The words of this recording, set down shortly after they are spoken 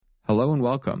Hello and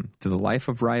welcome to The Life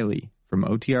of Riley from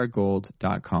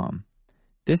OTRGold.com.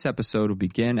 This episode will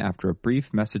begin after a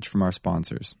brief message from our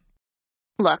sponsors.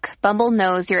 Look, Bumble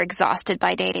knows you're exhausted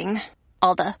by dating.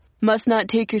 All the, must not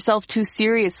take yourself too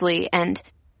seriously, and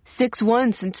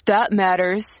 6'1" since that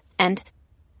matters, and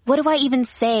what do I even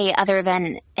say other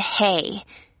than, hey?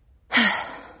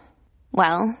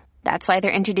 Well, that's why they're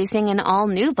introducing an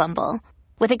all-new Bumble,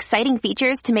 with exciting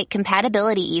features to make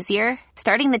compatibility easier,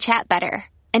 starting the chat better,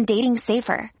 and dating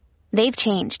safer. They've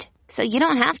changed, so you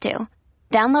don't have to.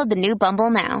 Download the new Bumble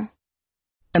now.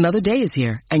 Another day is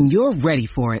here, and you're ready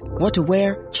for it. What to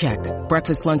wear? Check.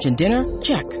 Breakfast, lunch, and dinner?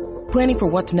 Check. Planning for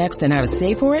what's next and how to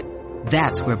save for it?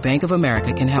 That's where Bank of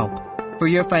America can help. For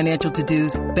your financial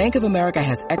to-dos, Bank of America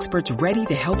has experts ready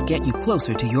to help get you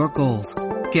closer to your goals.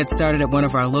 Get started at one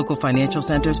of our local financial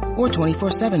centers or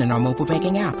 24/7 in our mobile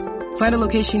banking app. Find a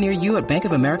location near you at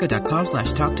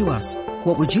bankofamerica.com/talktous.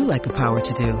 What would you like the power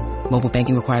to do? Mobile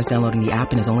banking requires downloading the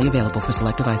app and is only available for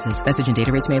select devices. Message and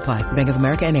data rates may apply. Bank of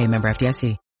America N.A., member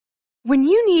FDIC. When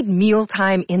you need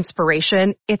mealtime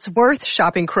inspiration, it's worth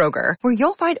shopping Kroger, where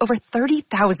you'll find over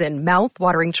 30,000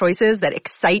 mouth-watering choices that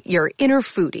excite your inner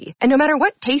foodie. And no matter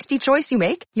what tasty choice you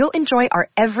make, you'll enjoy our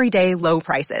everyday low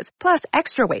prices, plus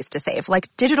extra ways to save,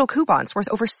 like digital coupons worth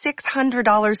over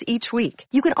 $600 each week.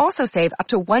 You can also save up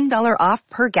to $1 off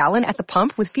per gallon at the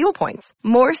pump with fuel points.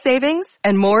 More savings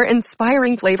and more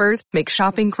inspiring flavors make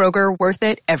shopping Kroger worth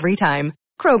it every time.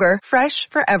 Kroger, fresh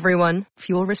for everyone.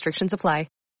 Fuel restrictions apply.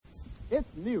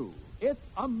 It's new. It's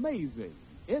amazing.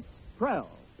 It's Prell,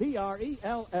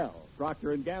 P-R-E-L-L,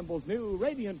 Procter & Gamble's new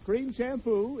Radiant Cream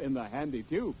Shampoo in the handy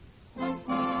tube.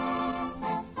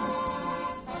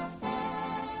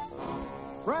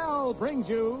 Prell brings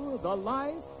you The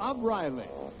Life of Riley.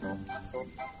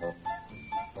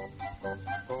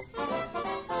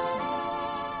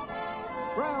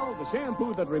 Prell, the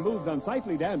shampoo that removes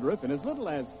unsightly dandruff in as little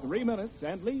as 3 minutes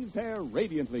and leaves hair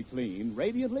radiantly clean,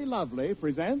 radiantly lovely,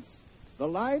 presents The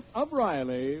Life of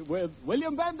Riley with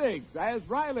William Bendix as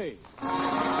Riley.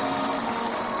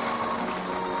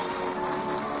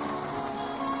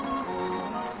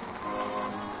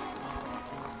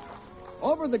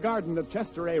 Over the garden of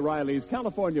Chester A. Riley's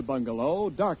California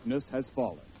bungalow, darkness has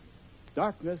fallen.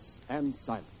 Darkness and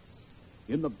silence.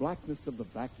 In the blackness of the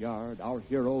backyard, our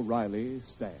hero Riley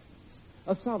stands,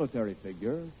 a solitary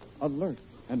figure, alert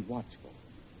and watchful,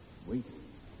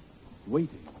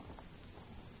 waiting.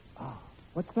 Ah.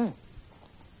 What's that?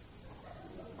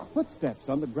 Footsteps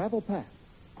on the gravel path.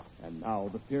 And now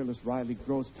the fearless Riley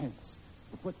grows tense.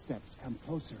 The footsteps come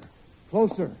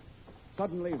closer.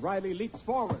 Suddenly, Riley leaps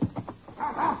forward.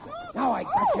 Now I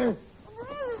got you.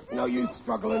 No use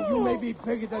struggling. You may be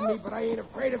bigger than me, but I ain't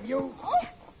afraid of you. Oh,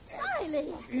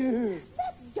 Riley,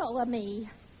 let go of me.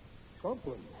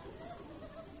 Struggling?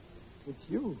 It's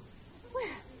you.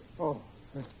 Where? Oh.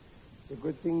 It's a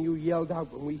good thing you yelled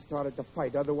out when we started the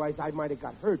fight. Otherwise, I might have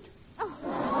got hurt. Oh.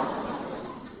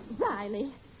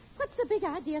 Riley, what's the big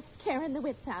idea scaring the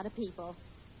wits out of people?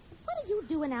 What are you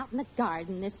doing out in the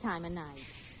garden this time of night?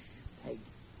 Peg,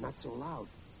 not so loud.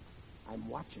 I'm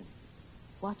watching.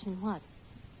 Watching what?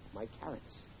 My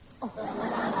carrots. Oh.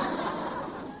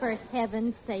 For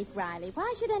heaven's sake, Riley,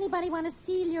 why should anybody want to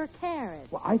steal your carrots?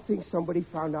 Well, I think somebody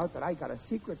found out that I got a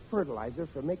secret fertilizer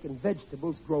for making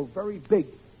vegetables grow very big.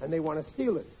 And they want to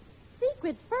steal it.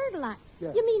 Secret fertilizer?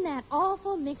 Yeah. You mean that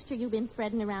awful mixture you've been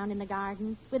spreading around in the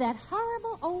garden with that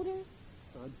horrible odor?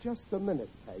 Just a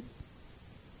minute, Peg.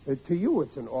 To you,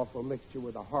 it's an awful mixture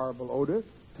with a horrible odor.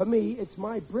 To me, it's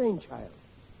my brainchild.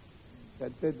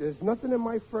 There's nothing in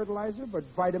my fertilizer but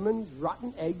vitamins,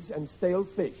 rotten eggs, and stale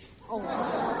fish. Oh,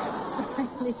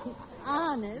 Riley,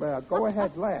 honest. Well, go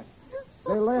ahead, laugh.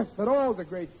 They laughed at all the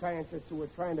great scientists who were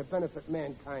trying to benefit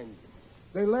mankind.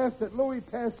 They laughed at Louis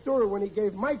Pasteur when he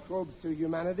gave microbes to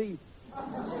humanity.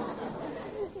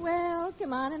 Well,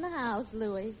 come on in the house,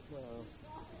 Louis.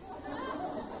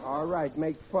 All right,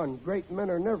 make fun. Great men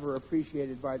are never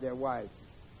appreciated by their wives.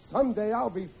 Someday I'll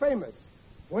be famous.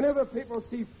 Whenever people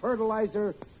see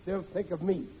fertilizer, they'll think of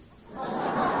me.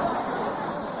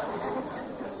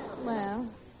 Well,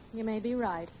 you may be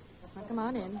right. Now, come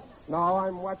on in. No,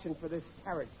 I'm watching for this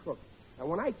carrot crook. And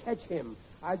when I catch him,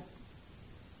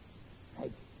 Hey,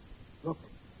 look,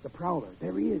 the prowler.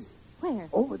 There he is. Where?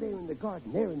 Over there in the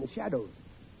garden, there in the shadows.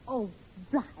 Oh,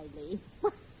 Riley.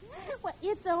 Well,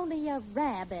 it's only a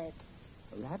rabbit.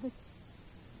 A rabbit?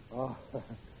 Oh,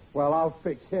 well, I'll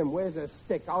fix him. Where's a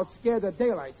stick? I'll scare the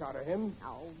daylights out of him.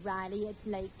 Oh, Riley, it's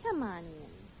late. Come on in.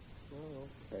 Oh,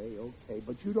 okay.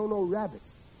 But you don't know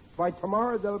rabbits. By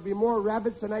tomorrow, there'll be more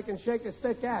rabbits than I can shake a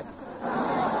stick at.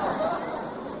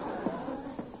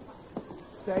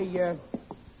 Say,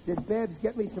 did Babs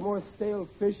get me some more stale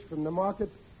fish from the market?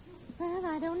 Well,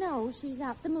 I don't know. She's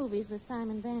out at the movies with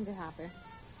Simon Vanderhopper.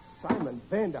 Simon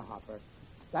Vanderhopper?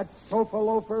 That sofa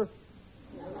loafer?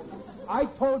 I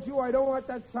told you I don't want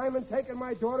that Simon taking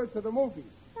my daughter to the movies.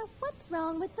 Now, what's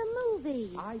wrong with the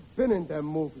movies? I've been in them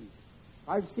movies.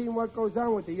 I've seen what goes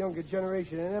on with the younger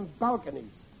generation in them balconies.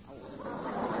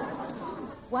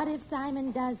 What if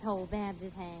Simon does hold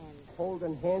Babs' hand?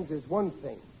 Holding hands is one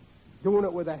thing. Doing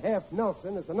it with a half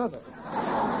Nelson is another.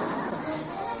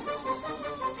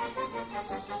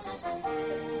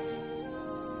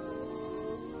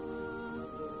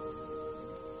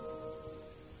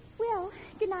 Well,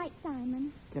 good night,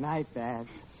 Simon. Good night,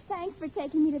 Babs. Thanks for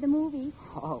taking me to the movies.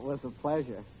 Oh, it was a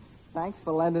pleasure. Thanks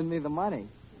for lending me the money.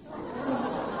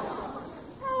 Oh,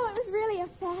 it was really a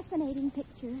fascinating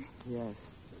picture. Yes.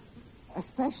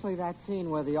 Especially that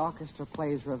scene where the orchestra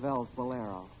plays Ravel's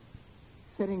Bolero.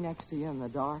 Sitting next to you in the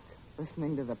dark,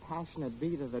 listening to the passionate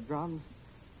beat of the drums,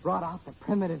 brought out the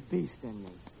primitive beast in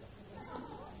me.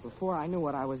 Before I knew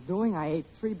what I was doing, I ate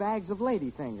 3 bags of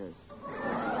ladyfingers.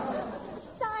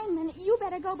 Simon, you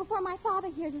better go before my father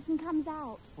hears us and comes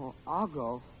out. Well, I'll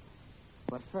go.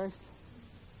 But first,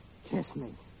 kiss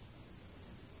me.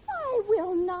 I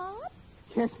will not.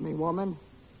 Kiss me, woman.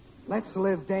 Let's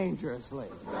live dangerously.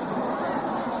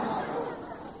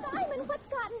 Simon, what's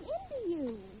gotten into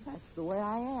you? That's the way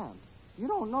I am. You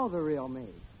don't know the real me.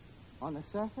 On the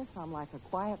surface, I'm like a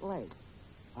quiet lake.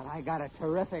 But I got a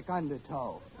terrific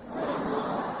undertow.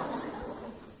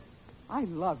 I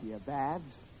love you,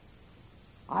 Babs.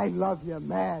 I love you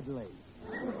madly.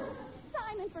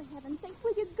 Simon, for heaven's sake,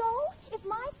 will you go? If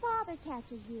my father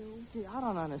catches you. Gee, I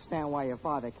don't understand why your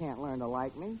father can't learn to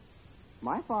like me.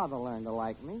 My father learned to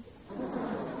like me.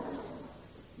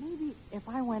 Maybe if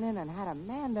I went in and had a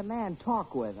man-to-man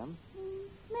talk with him.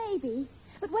 Maybe.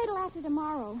 But wait till after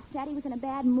tomorrow. Daddy was in a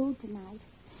bad mood tonight.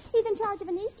 He's in charge of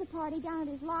an Easter party down at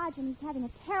his lodge, and he's having a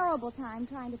terrible time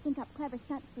trying to think up clever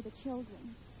stunts for the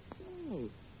children. Hey,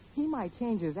 he might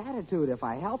change his attitude if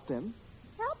I helped him.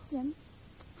 Helped him?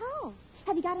 How?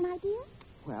 Have you got an idea?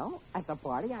 Well, at the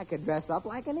party, I could dress up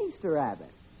like an Easter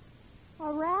rabbit.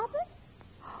 A rabbit?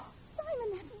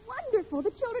 Simon, that's wonderful.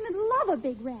 The children would love a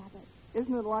big rabbit.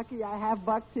 Isn't it lucky I have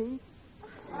buck teeth?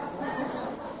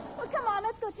 Well, come on,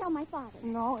 let's go tell my father.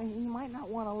 No, he might not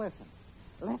want to listen.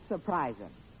 Let's surprise him.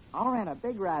 I'll rent a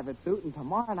big rabbit suit, and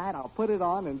tomorrow night I'll put it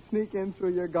on and sneak in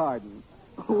through your garden.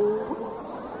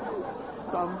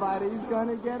 Somebody's going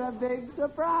to get a big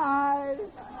surprise.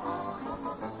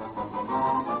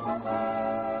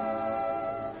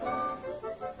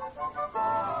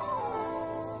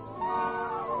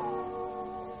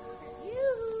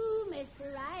 You,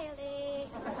 Mr. Riley.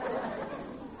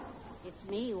 It's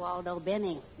me, Waldo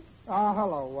Benning. Ah,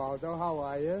 hello, Waldo. How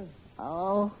are you?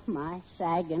 Oh, my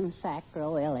sagging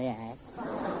sacroiliac.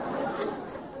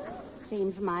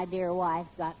 Seems my dear wife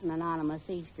got an anonymous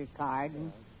Easter card,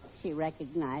 and she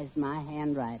recognized my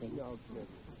handwriting. No kidding.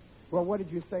 Well, what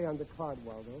did you say on the card,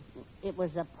 Waldo? It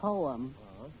was a poem.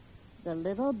 Uh-huh. The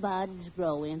little buds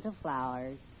grow into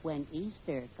flowers when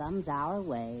Easter comes our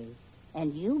way.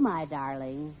 And you, my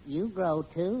darling, you grow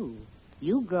too.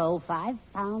 You grow 5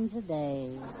 pounds a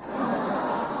day.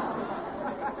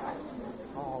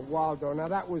 Oh, Waldo, now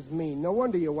that was mean. No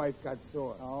wonder your wife got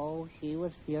sore. Oh, she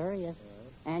was furious.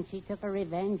 And she took her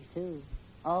revenge, too.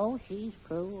 Oh, she's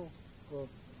cruel. Well,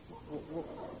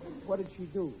 what did she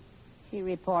do? She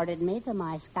reported me to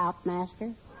my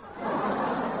scoutmaster.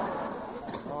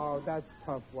 Oh, that's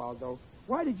tough, Waldo.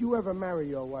 Why did you ever marry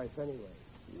your wife anyway?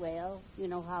 Well, you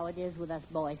know how it is with us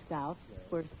Boy Scouts.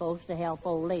 We're supposed to help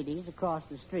old ladies across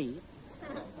the street.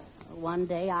 One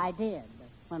day I did, but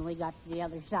when we got to the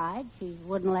other side, she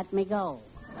wouldn't let me go.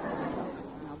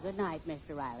 Now, good night,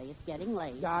 Mr. Riley. It's getting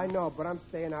late. Yeah, I know, but I'm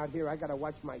staying out here. I got to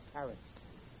watch my carrots.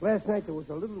 Last night there was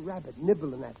a little rabbit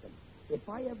nibbling at them. If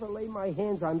I ever lay my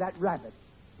hands on that rabbit,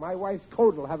 my wife's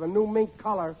coat will have a new mink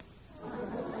collar.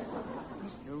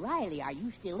 Mr. Riley, are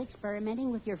you still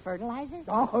experimenting with your fertilizer?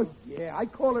 Oh, yeah. I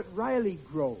call it Riley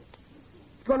Growth.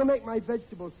 It's going to make my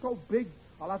vegetables so big,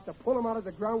 I'll have to pull them out of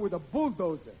the ground with a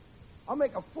bulldozer. I'll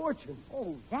make a fortune.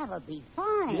 Oh, that'll be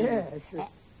fine. Yeah, sure.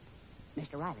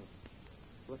 Mr. Riley.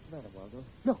 What's the matter, Waldo?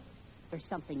 Look, there's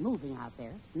something moving out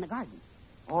there in the garden.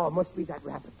 Oh, it must be that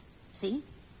rabbit. See?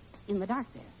 In the dark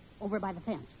there, over by the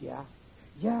fence. Yeah.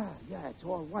 Yeah, it's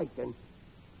all white and...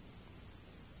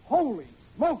 Holy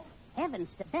smoke! Heavens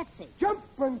to Betsy.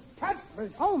 Jumping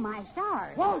catfish! Oh, my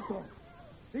stars. Waldo,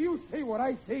 do you see what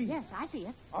I see? Yes, I see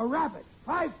it. A rabbit,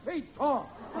 5 feet tall.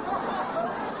 Oh,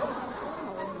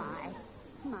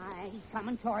 my. He's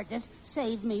coming towards us.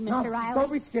 Save me, Mr. Now, Riley.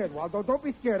 don't be scared, Waldo. Don't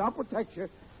be scared. I'll protect you.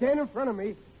 Stand in front of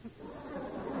me.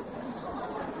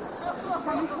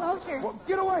 Coming closer. Well,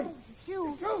 get away.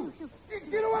 Shoo.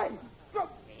 Get away. Go.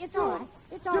 It's all right.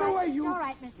 It's all Get right. away, you. It's all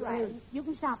right, Mr. Riley. You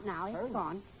can stop now. It's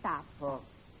gone. Stop. Oh,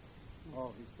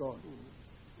 he's gone.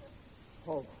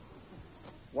 Oh,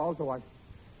 Waldo, I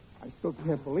still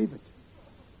can't believe it.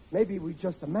 Maybe we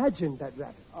just imagined that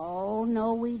rabbit. Oh,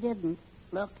 no, we didn't.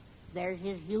 Look, there's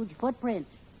his huge footprints.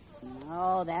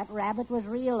 No, that rabbit was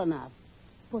real enough.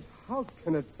 But how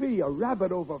can it be a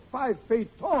rabbit over 5 feet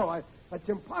tall? That's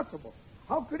impossible.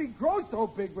 How could he grow so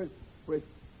big with...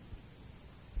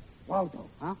 Waldo.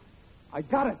 Huh? I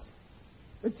got it.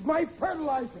 It's my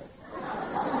fertilizer.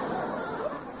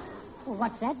 Well,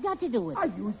 what's that got to do with it? I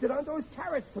used it on those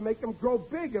carrots to make them grow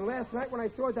big, and last night when I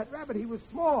saw that rabbit, he was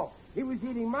small. He was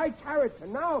eating my carrots,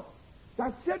 and now...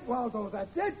 That's it, Waldo,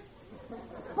 that's it.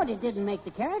 But it didn't make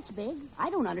the carrots big. I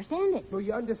don't understand it. Do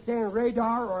you understand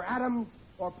radar or atoms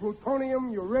or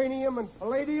plutonium, uranium, and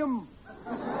palladium?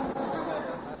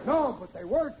 No, but they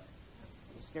work.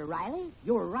 Mr. Riley,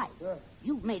 you're right. Yeah.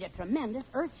 You've made a tremendous,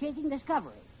 earth-shaking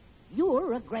discovery.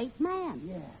 You're a great man.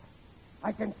 Yeah.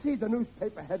 I can see the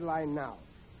newspaper headline now.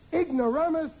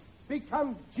 Ignoramus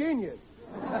becomes genius.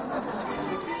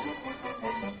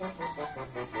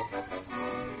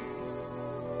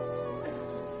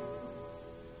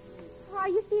 Are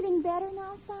you feeling better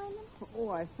now, Simon? Oh,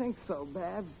 I think so,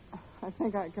 Babs. I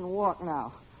think I can walk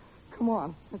now. Come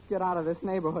on, let's get out of this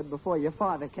neighborhood before your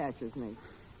father catches me.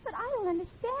 But I don't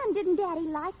understand. Didn't Daddy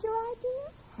like your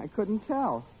idea? I couldn't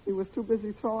tell. He was too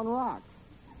busy throwing rocks.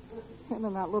 Him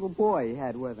and that little boy he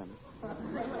had with him.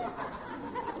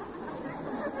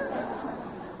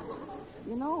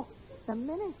 You know, the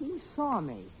minute he saw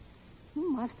me, he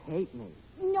must hate me.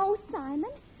 No,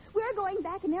 Simon. We're going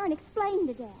back in there and explain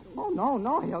to Daddy. Oh,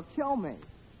 no, he'll kill me.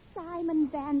 Simon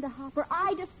Vanderhopper,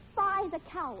 I despise a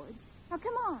coward. Now,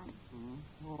 come on.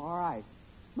 Oh, all right.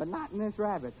 But not in this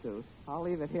rabbit suit. I'll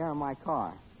leave it here in my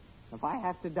car. If I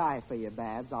have to die for you,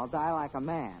 Babs, I'll die like a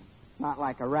man, not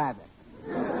like a rabbit.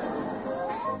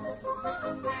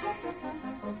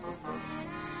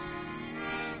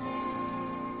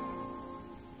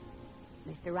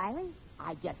 Mr. Riley,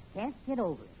 I just can't get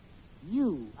over it.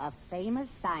 You, a famous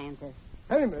scientist.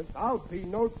 Famous? I'll be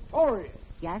notorious.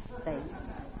 Just think.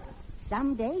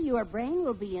 Someday your brain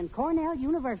will be in Cornell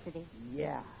University.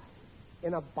 Yeah,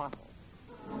 in a bottle.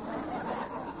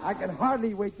 I can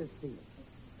hardly wait to see it.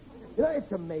 You know,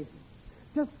 it's amazing.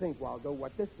 Just think, Waldo,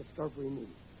 what this discovery means.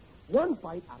 One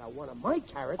bite out of one of my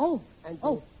carrots... Mr.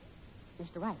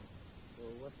 Riley.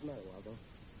 What's the matter, Waldo?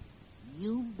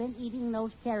 You've been eating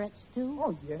those carrots, too?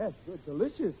 Oh, yes. They're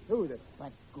delicious, too.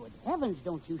 But good heavens,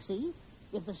 don't you see?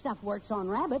 If the stuff works on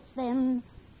rabbits, then...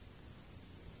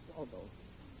 Waldo,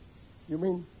 you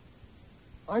mean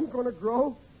I'm going to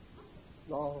grow?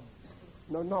 No,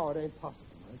 it ain't possible,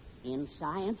 right? In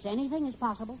science, anything is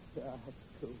possible. Yeah, that's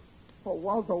true. Oh,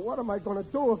 Waldo, what am I going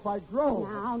to do if I grow?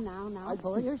 Now.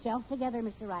 Pull yourself together,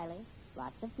 Mr. Riley.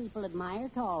 Lots of people admire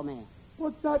tall men.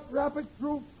 But that rabbit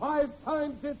grew 5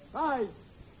 times its size.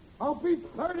 I'll be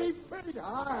 30 feet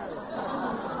high.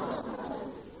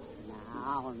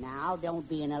 Now, don't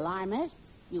be an alarmist.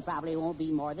 You probably won't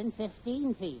be more than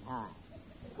 15 feet high.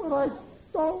 But I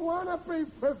don't want to be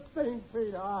 15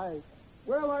 feet high.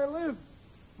 Where'll I live?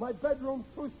 My bedroom's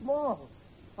too small.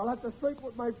 I'll have to sleep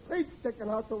with my feet sticking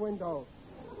out the window.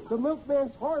 The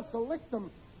milkman's horse will lick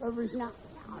them every... Now.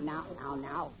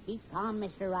 Keep calm,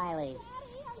 Mr. Riley.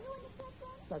 Daddy, are you in the kitchen?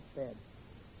 That's bad.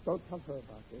 Don't tell her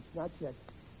about this. Not yet.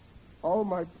 Oh,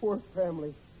 my poor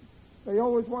family. They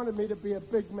always wanted me to be a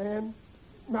big man.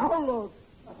 Now look.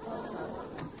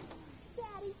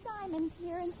 Daddy, Simon's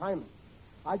here and... Simon,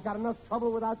 I got enough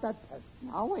trouble without that pest.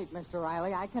 Now, wait, Mr.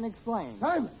 Riley. I can explain.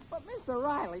 Simon! But, Mr.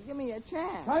 Riley, give me a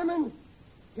chance. Simon,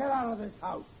 get out of this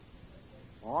house.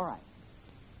 All right.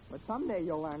 But someday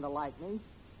you'll learn to like me.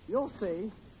 You'll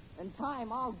see. In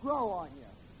time, I'll grow on you.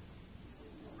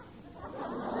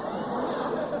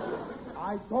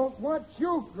 I don't want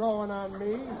you growing on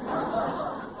me.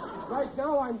 Right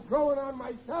now, I'm growing on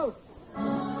myself.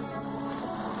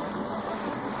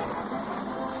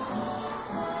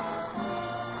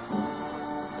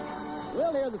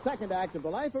 We'll hear the second act of The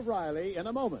Life of Riley in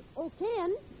a moment. Oh,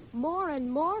 Ken, more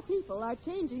and more people are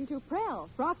changing to Prel,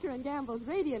 Procter & Gamble's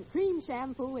Radiant Cream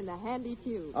Shampoo in the handy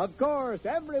tube. Of course,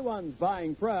 everyone's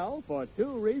buying Prel for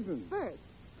 2 reasons. First,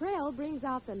 Prel brings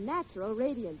out the natural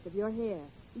radiance of your hair,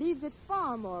 leaves it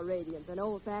far more radiant than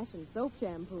old-fashioned soap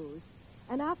shampoos.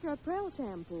 And after a Prel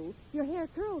shampoo, your hair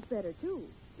curls better, too.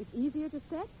 It's easier to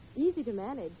set, easy to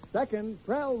manage. Second,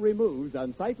 Prell removes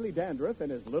unsightly dandruff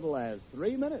in as little as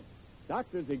 3 minutes.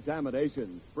 Doctors'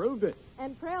 examinations proved it.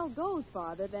 And Prell goes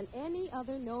farther than any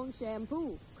other known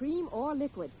shampoo, cream or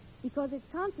liquid, because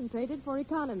it's concentrated for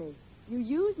economy. You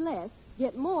use less,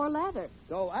 get more lather.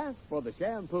 So ask for the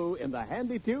shampoo in the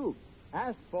handy tube.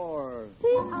 Ask for...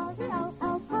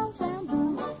 Prell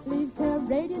shampoo leaves hair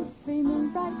radiant, streaming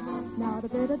bright. Not a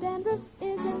bit of dandruff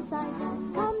is in sight.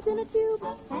 Comes in a tube,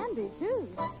 handy too.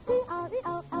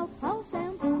 Prell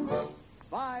shampoo.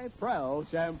 Buy Prell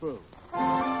shampoo. And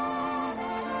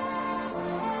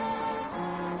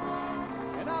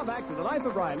now back to the life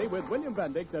of Riley with William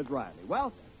Bendix as Riley.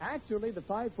 Well, actually, the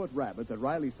 5-foot rabbit that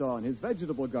Riley saw in his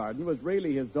vegetable garden was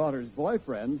really his daughter's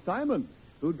boyfriend, Simon,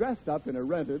 who dressed up in a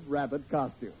rented rabbit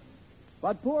costume.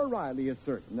 But poor Riley is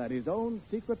certain that his own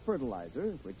secret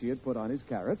fertilizer, which he had put on his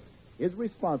carrots, is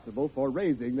responsible for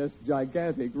raising this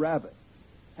gigantic rabbit.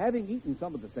 Having eaten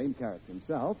some of the same carrots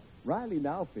himself, Riley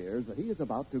now fears that he is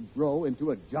about to grow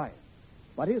into a giant.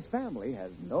 But his family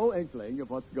has no inkling of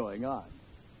what's going on.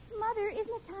 Mother, isn't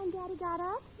it time Daddy got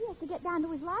up? He has to get down to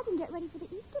his lodge and get ready for the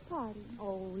Easter party.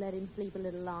 Oh, let him sleep a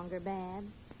little longer, Babs.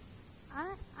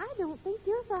 I don't think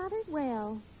your father's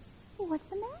well. Well, what's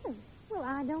the matter? Well,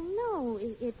 I don't know.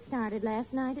 It started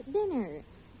last night at dinner.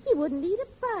 He wouldn't eat a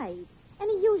bite, and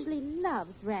he usually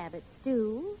loves rabbit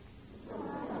stew.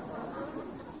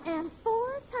 And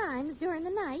 4 times during the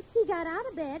night, he got out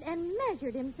of bed and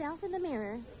measured himself in the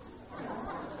mirror.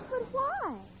 But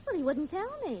why? Well, he wouldn't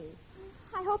tell me.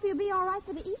 I hope he'll be all right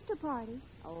for the Easter party.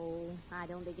 Oh, I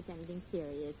don't think it's anything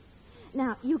serious.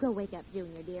 Now, you go wake up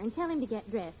Junior, dear, and tell him to get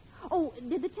dressed. Oh,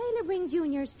 did the tailor bring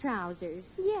Junior's trousers?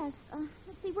 Yes.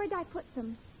 Let's see, where did I put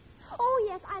them? Oh,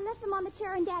 yes, I left them on the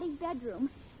chair in Daddy's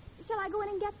bedroom. Shall I go in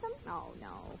and get them? Oh,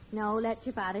 no. No, let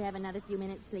your father have another few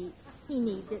minutes sleep. He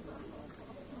needs it.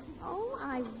 Oh,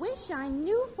 I wish I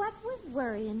knew what was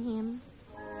worrying him.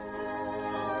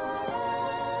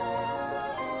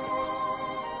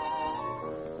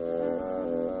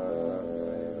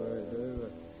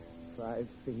 5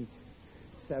 feet,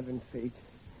 7 feet,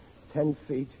 10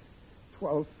 feet,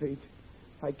 12 feet.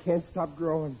 I can't stop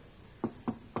growing.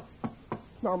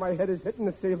 Now my head is hitting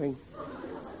the ceiling.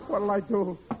 What'll I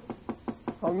do?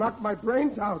 I'll knock my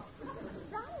brains out.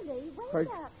 Riley, wake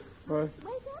up. What?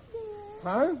 Wake up, dear.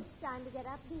 Huh? Time to get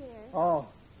up, dear. Oh,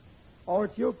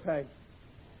 it's you, Peg.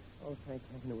 Oh, thank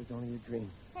heaven it was only a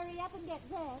dream. Hurry up and get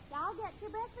dressed. I'll get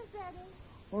your breakfast ready.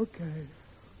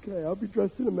 Okay, I'll be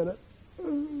dressed in a minute.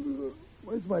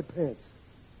 Where's my pants?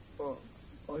 Oh,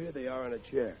 here they are on a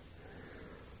chair.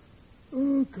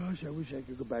 Oh, gosh, I wish I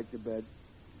could go back to bed.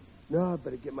 No, I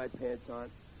better get my pants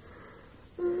on.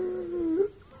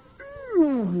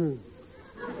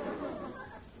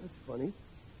 That's funny.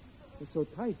 They're so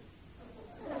tight.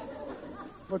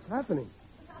 What's happening?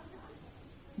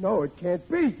 No, it can't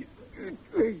be.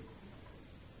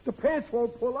 The pants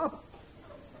won't pull up.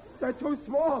 They're too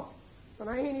small. And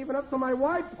I ain't even up to my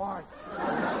wide part.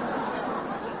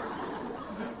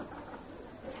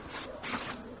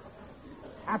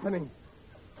 It's happening.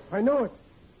 I know it.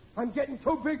 I'm getting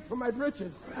too big for my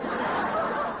britches.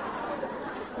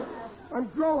 I'm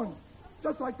growing,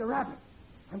 just like the rabbit.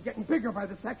 I'm getting bigger by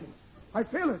the second. I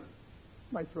feel it.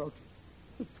 My throat,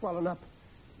 it's swelling up.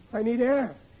 I need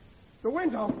air. The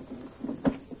window.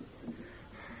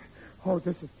 Oh,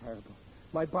 this is terrible.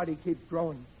 My body keeps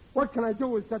growing. What can I do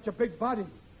with such a big body?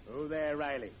 Oh, there,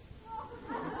 Riley.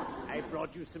 I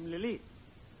brought you some lilies.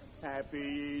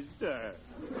 Happy Easter.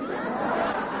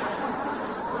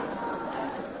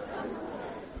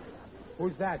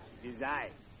 Who's that? It is I,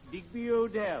 Digby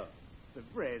Odell, the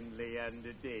friendly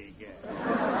undertaker.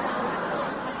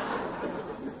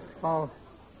 Oh,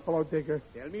 hello, Digger.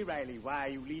 Tell me, Riley, why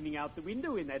are you leaning out the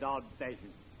window in that odd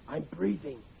fashion? I'm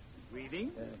breathing.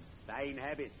 Breathing? Fine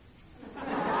habit.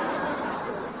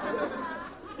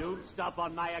 Don't stop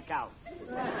on my account.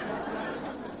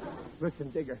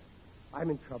 Listen, Digger, I'm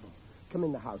in trouble. Come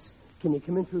in the house. Can you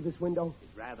come in through this window?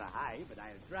 It's rather high, but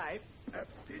I'll try.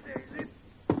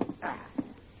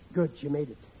 Good, you made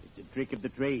it. It's a trick of the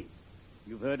trade.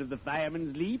 You've heard of the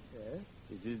fireman's leap? Yes.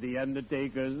 This is the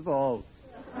undertaker's fault.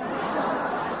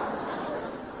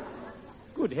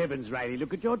 Good heavens, Riley,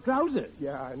 look at your trousers.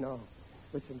 Yeah, I know.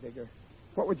 Listen, Digger,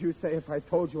 what would you say if I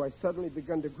told you I suddenly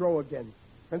begun to grow again?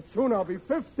 And soon I'll be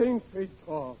 15 feet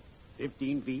tall.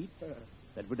 15 feet?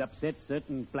 That would upset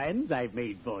certain plans I've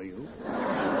made for you.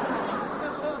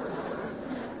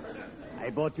 I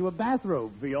bought you a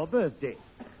bathrobe for your birthday.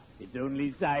 It's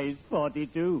only size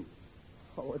 42.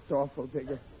 Oh, it's awful,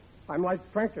 Digger. I'm like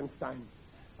Frankenstein.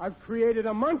 I've created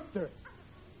a monster.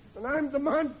 And I'm the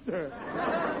monster.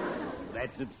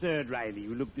 That's absurd, Riley.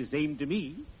 You look the same to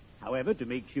me. However, to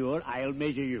make sure, I'll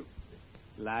measure you.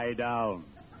 Lie down.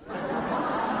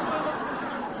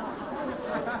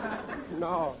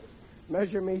 No.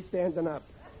 Measure me standing up.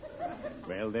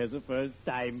 Well, there's a first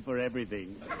time for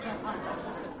everything.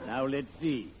 Now, let's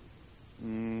see.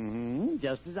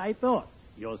 Just as I thought.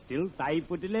 You're still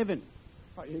 5'11".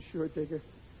 Are you sure, Digger?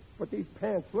 But these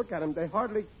pants, look at them. They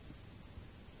hardly...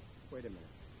 Wait a minute.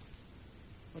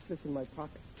 What's this in my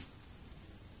pocket?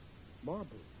 Marbles.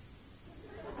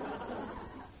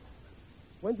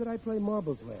 When did I play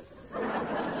marbles last?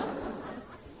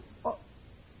 Oh,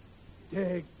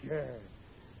 Digger.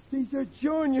 These are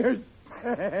Junior's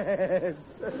pants.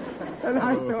 And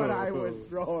I thought I was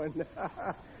growing.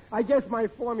 I guess my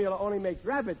formula only makes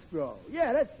rabbits grow.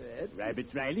 Yeah, that's it.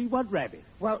 Rabbits, Riley? What rabbit?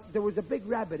 Well, there was a big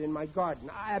rabbit in my garden.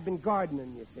 I've been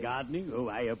gardening, you see. Gardening? Oh,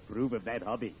 I approve of that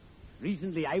hobby.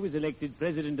 Recently, I was elected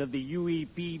president of the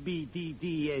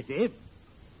UEPBTTSF.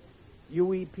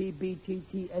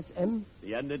 UEPBTTSM?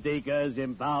 The Undertakers,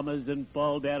 Embalmers, and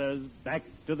Pallbearers Back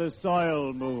to the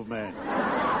Soil movement.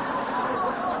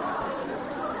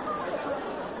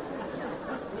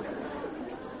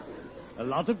 A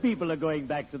lot of people are going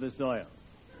back to the soil,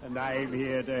 and I'm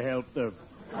here to help them.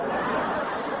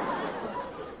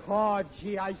 Oh,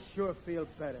 gee, I sure feel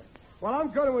better. Well,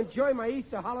 I'm going to enjoy my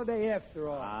Easter holiday after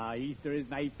all. Easter is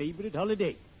my favorite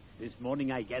holiday. This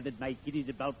morning I gathered my kiddies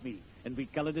about me, and we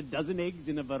colored a dozen eggs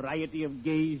in a variety of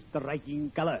gay,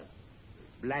 striking colors.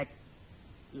 Black,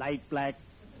 light black,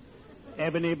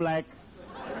 ebony black,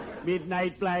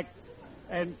 midnight black,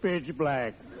 and pitch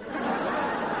black.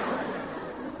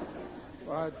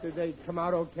 Did they come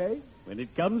out okay? When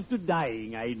it comes to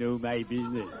dying, I know my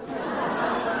business.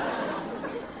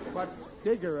 But,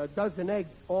 Digger, a dozen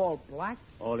eggs all black?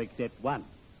 All except one.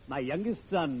 My youngest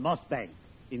son, Mossbank,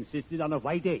 insisted on a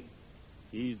white egg.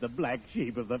 He's the black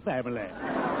sheep of the family.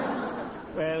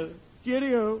 Well,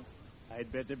 cheerio.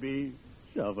 I'd better be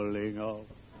shoveling off.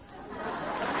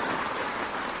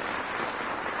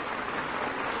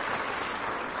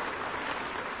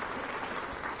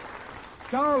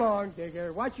 So long,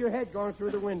 Digger. Watch your head going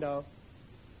through the window.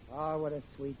 Oh, what a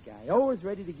sweet guy. Always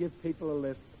ready to give people a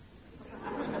lift.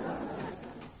 Riley,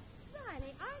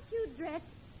 aren't you dressed?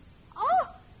 Oh,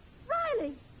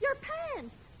 Riley, your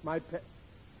pants. My pants.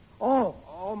 Oh,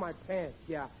 my pants.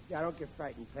 Yeah, don't get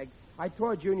frightened, Peg. I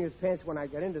tore Junior's pants when I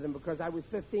got into them because I was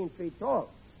 15 feet tall.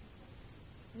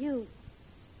 You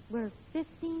were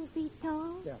 15 feet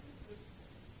tall? Yeah.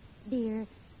 Dear,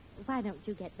 why don't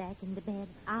you get back into bed?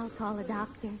 I'll call a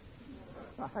doctor.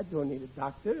 I don't need a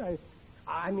doctor.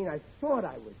 I mean, I thought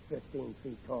I was 15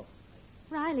 feet tall.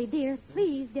 Riley, dear,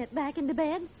 please get back into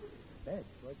bed. Bed?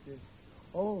 What's this?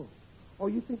 Oh,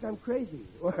 you think I'm crazy?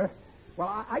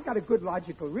 Well, I got a good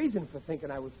logical reason for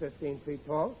thinking I was 15 feet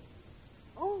tall.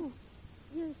 Oh,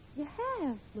 you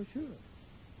have? Well, sure.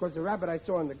 Because the rabbit I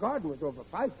saw in the garden was over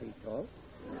 5 feet tall.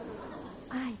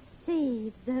 I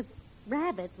see. The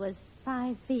rabbit was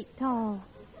 5 feet tall.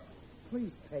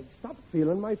 Please, Peg, stop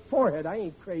feeling my forehead. I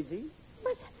ain't crazy.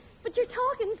 But you're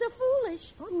talking so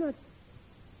foolish. I'm not...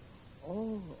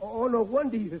 Oh, no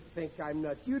wonder you think I'm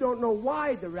nuts. You don't know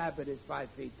why the rabbit is 5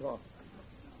 feet tall.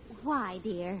 Why,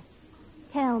 dear?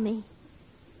 Tell me.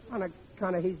 On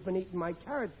account of he's been eating my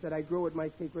carrots that I grew with my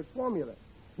secret formula. It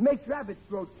makes rabbits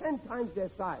grow 10 times their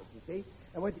size, you see?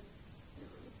 And when...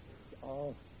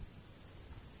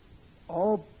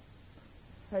 Oh,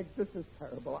 Peg, this is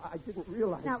terrible. I didn't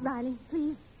realize... Now, Riley,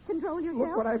 please, control yourself.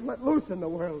 Look what I've let loose in the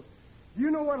world. Do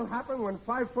you know what'll happen when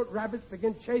 5-foot rabbits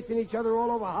begin chasing each other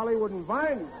all over Hollywood and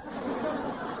Vine?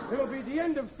 It'll be the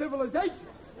end of civilization.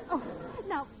 Oh,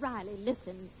 now, Riley,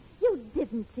 listen. You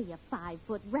didn't see a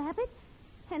 5-foot rabbit.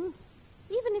 And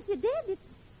even if you did, it's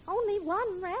only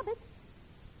one rabbit.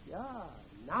 Yeah,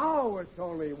 now it's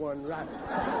only one rabbit.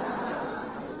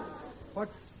 But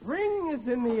spring is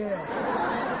in the air.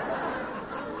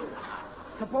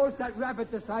 Suppose that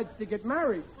rabbit decides to get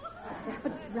married.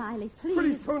 But, Riley, please.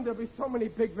 Pretty soon there'll be so many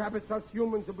big rabbits, us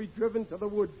humans will be driven to the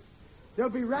woods.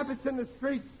 There'll be rabbits in the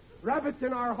streets, rabbits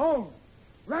in our homes.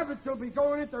 Rabbits will be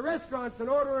going into restaurants and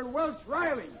ordering Welsh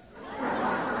Riley.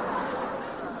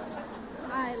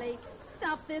 Riley,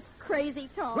 stop this crazy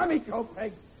talk. Let me go,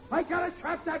 Peg. I gotta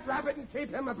trap that rabbit and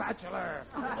keep him a bachelor.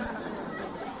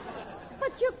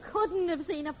 But you couldn't have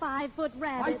seen a 5-foot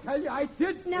rabbit. I tell you, I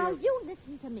did. Now, you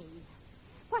listen to me.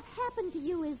 What happened to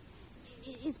you is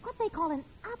what they call an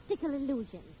optical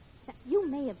illusion. Now, you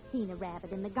may have seen a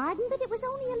rabbit in the garden, but it was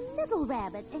only a little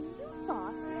rabbit, and you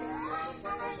thought...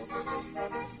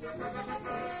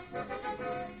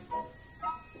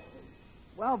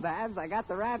 Well, Babs, I got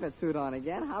the rabbit suit on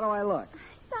again. How do I look?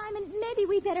 Simon, maybe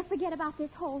we better forget about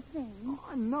this whole thing.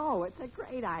 Oh, no, it's a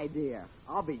great idea.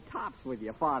 I'll be tops with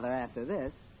your father after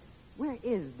this. Where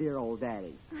is dear old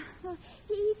Daddy?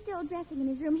 He's still dressing in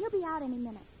his room. He'll be out any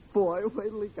minute. Boy,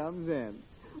 wait till he comes in.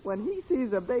 When he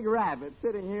sees a big rabbit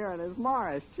sitting here in his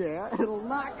Morris chair, it'll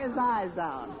knock his eyes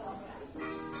out.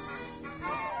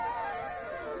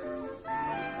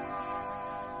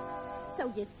 So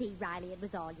you see, Riley, it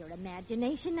was all your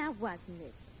imagination now, wasn't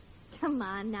it? Come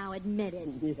on now, admit it.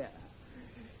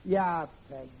 Yeah,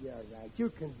 Peg, you're right. You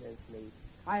convinced me.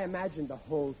 I imagined the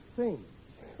whole thing.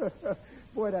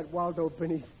 Boy, that Waldo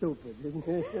Binney's stupid, isn't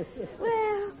he?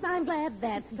 Well, I'm glad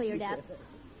that's cleared up.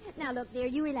 Now, look, dear,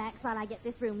 you relax while I get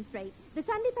this room straight. The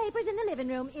Sunday paper's in the living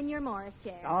room in your Morris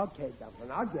chair. Okay,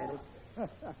 Dublin, I'll get it.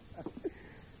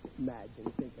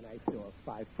 Imagine thinking I saw a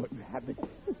 5-foot rabbit.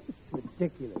 It's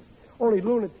ridiculous. Only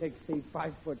lunatics see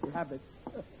 5-foot rabbits.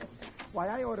 Why,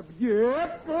 I ought to be...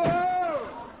 Yep!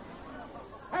 Oh!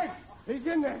 Hey, he's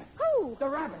in there. Who? The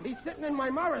rabbit. He's sitting in my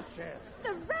Morris chair.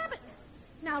 The rabbit.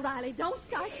 Now, Riley, don't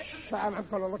start... I'm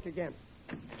going to look again.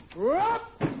 Whoop!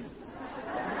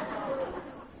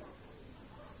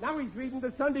 Now he's reading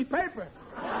the Sunday paper.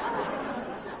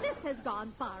 This has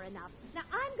gone far enough. Now,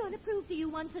 I'm going to prove to you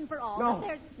once and for all No, that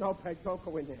there's... no, Peg, don't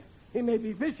go in there. He may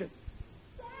be vicious.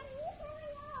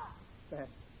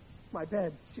 My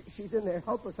bed. She's in there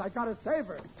helpless. I gotta save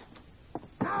her.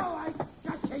 Now I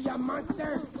got you, you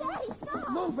monster. Daddy, stop.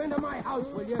 Move into my house,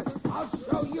 will you? I'll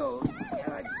show you.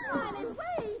 Daddy, stop.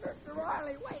 Wait. Mr.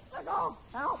 Riley, wait, let go.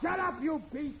 Help. Shut up, you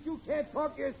beast. You can't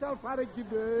talk yourself out of your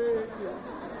bed.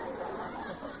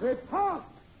 It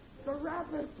talks. The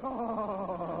rabbit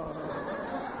talks.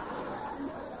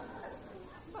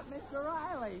 But, Mr.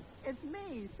 Riley, it's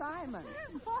me, Simon.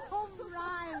 Oh,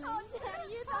 Riley. Oh,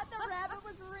 Daddy, you thought the rabbit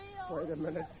was real. Wait a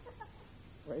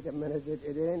minute.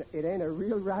 It ain't a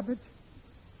real rabbit.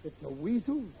 It's a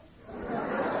weasel.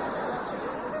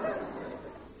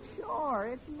 Sure,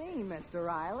 it's me, Mr.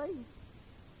 Riley.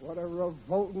 What a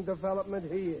revolting development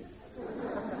he is.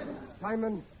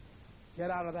 Simon,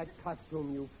 get out of that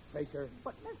costume, you faker.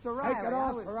 But, Mr. Riley, Take it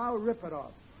off or I'll rip it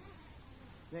off.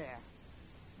 There.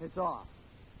 It's off.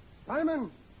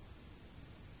 Simon,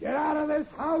 get out of this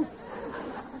house.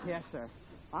 Yes, sir.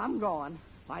 I'm going.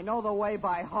 I know the way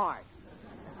by heart.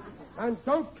 And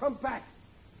don't come back.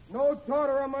 No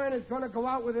daughter of mine is going to go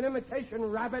out with an imitation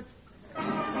rabbit. The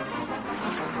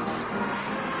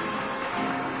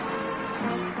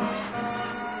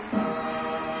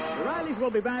Rileys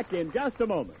will be back in just a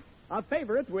moment. A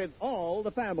favorite with all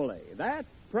the family. That's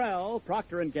Prell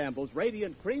Procter & Gamble's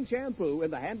Radiant Cream Shampoo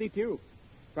in the handy tube.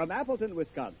 From Appleton,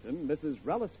 Wisconsin, Mrs.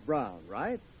 Rellis Brown,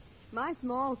 right? My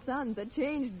small son's a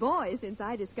changed boy since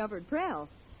I discovered Prell.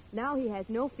 Now he has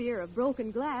no fear of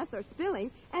broken glass or spilling,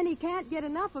 and he can't get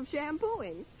enough of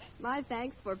shampooing. My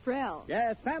thanks for Prell.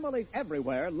 Yes, families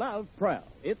everywhere love Prell.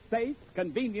 It's safe,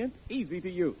 convenient, easy to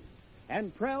use.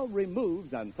 And Prell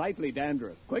removes unsightly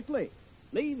dandruff quickly.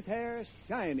 Leaves hair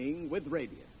shining with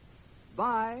radiance.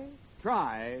 Buy,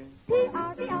 try.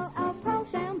 P-R-E-L-L, Pearl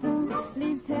Shampoo.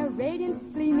 Leaves hair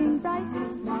radiant, gleaming bright.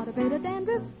 Not a bit of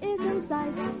dandruff is in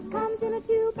sight. Comes in a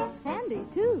tube, handy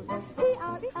too.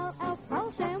 P-R-E-L-L,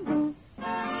 Pearl Shampoo.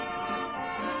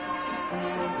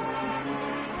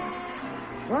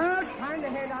 Well, time to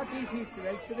hand out these Easter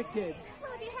eggs to the kids.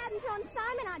 Well, if you hadn't thrown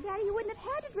Simon out, Daddy, you wouldn't have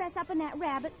had to dress up in that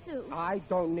rabbit suit. I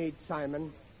don't need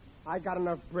Simon. I got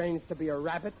enough brains to be a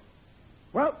rabbit.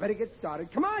 Well, better get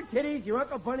started. Come on, kiddies. Your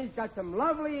Uncle Bunny's got some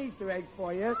lovely Easter eggs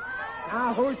for you.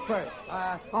 Now, who's first?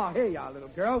 Here you are, little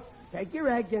girl. Take your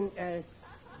egg and,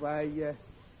 well,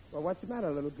 what's the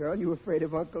matter, little girl? You afraid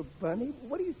of Uncle Bunny?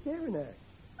 What are you staring at?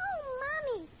 Oh,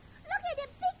 Mommy, look at the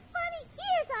big funny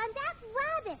ears on that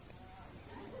rabbit.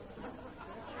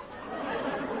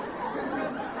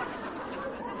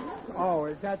 Oh,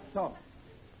 is that so?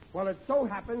 Well, it so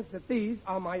happens that these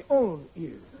are my own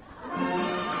ears.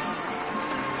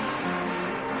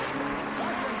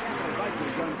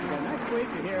 Next week,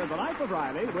 you hear The Life of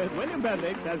Riley with William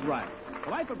Bendix as Riley. The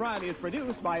Life of Riley is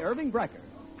produced by Irving Brecker.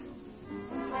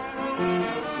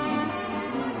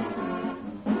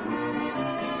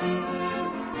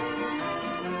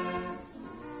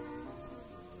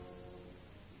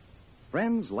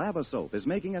 Friends, Lava Soap is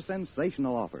making a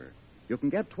sensational offer. You can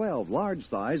get 12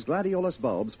 large-size gladiolus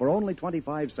bulbs for only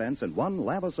 25 cents and one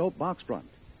Lava Soap box front.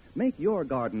 Make your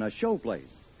garden a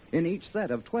showplace. In each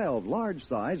set of 12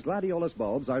 large-size gladiolus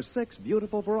bulbs are 6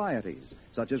 beautiful varieties,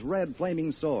 such as red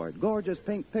flaming sword, gorgeous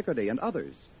pink Picardy, and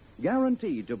others,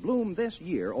 guaranteed to bloom this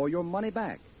year or your money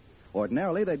back.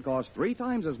 Ordinarily, they'd cost 3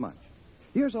 times as much.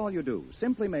 Here's all you do.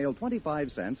 Simply mail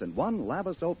 25 cents and one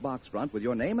Lava Soap box front with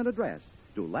your name and address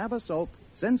to Lava Soap,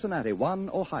 Cincinnati 1,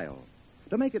 Ohio.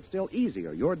 To make it still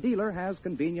easier, your dealer has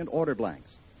convenient order blanks.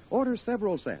 Order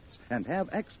several sets and have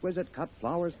exquisite cut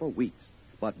flowers for weeks.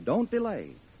 But don't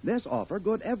delay. This offer,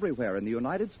 good everywhere in the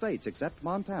United States except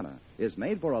Montana, is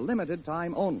made for a limited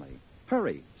time only.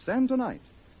 Hurry, send tonight.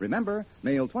 Remember,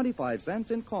 mail 25 cents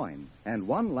in coin and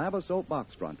one Lava Soap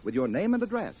box front with your name and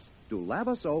address to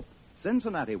Lava Soap,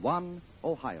 Cincinnati 1,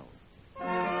 Ohio.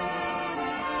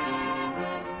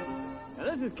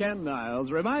 This is Ken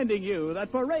Niles reminding you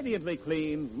that for radiantly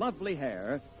clean, lovely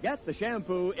hair, get the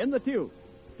shampoo in the tube.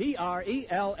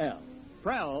 P-R-E-L-L.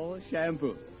 Prell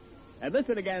Shampoo. And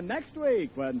listen again next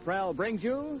week when Prell brings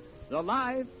you The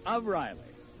Life of Riley.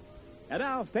 And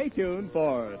now stay tuned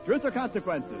for Truth or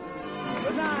Consequences.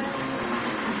 Good night.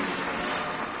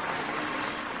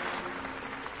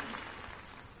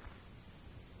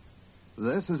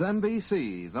 This is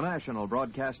NBC, the national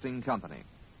broadcasting company.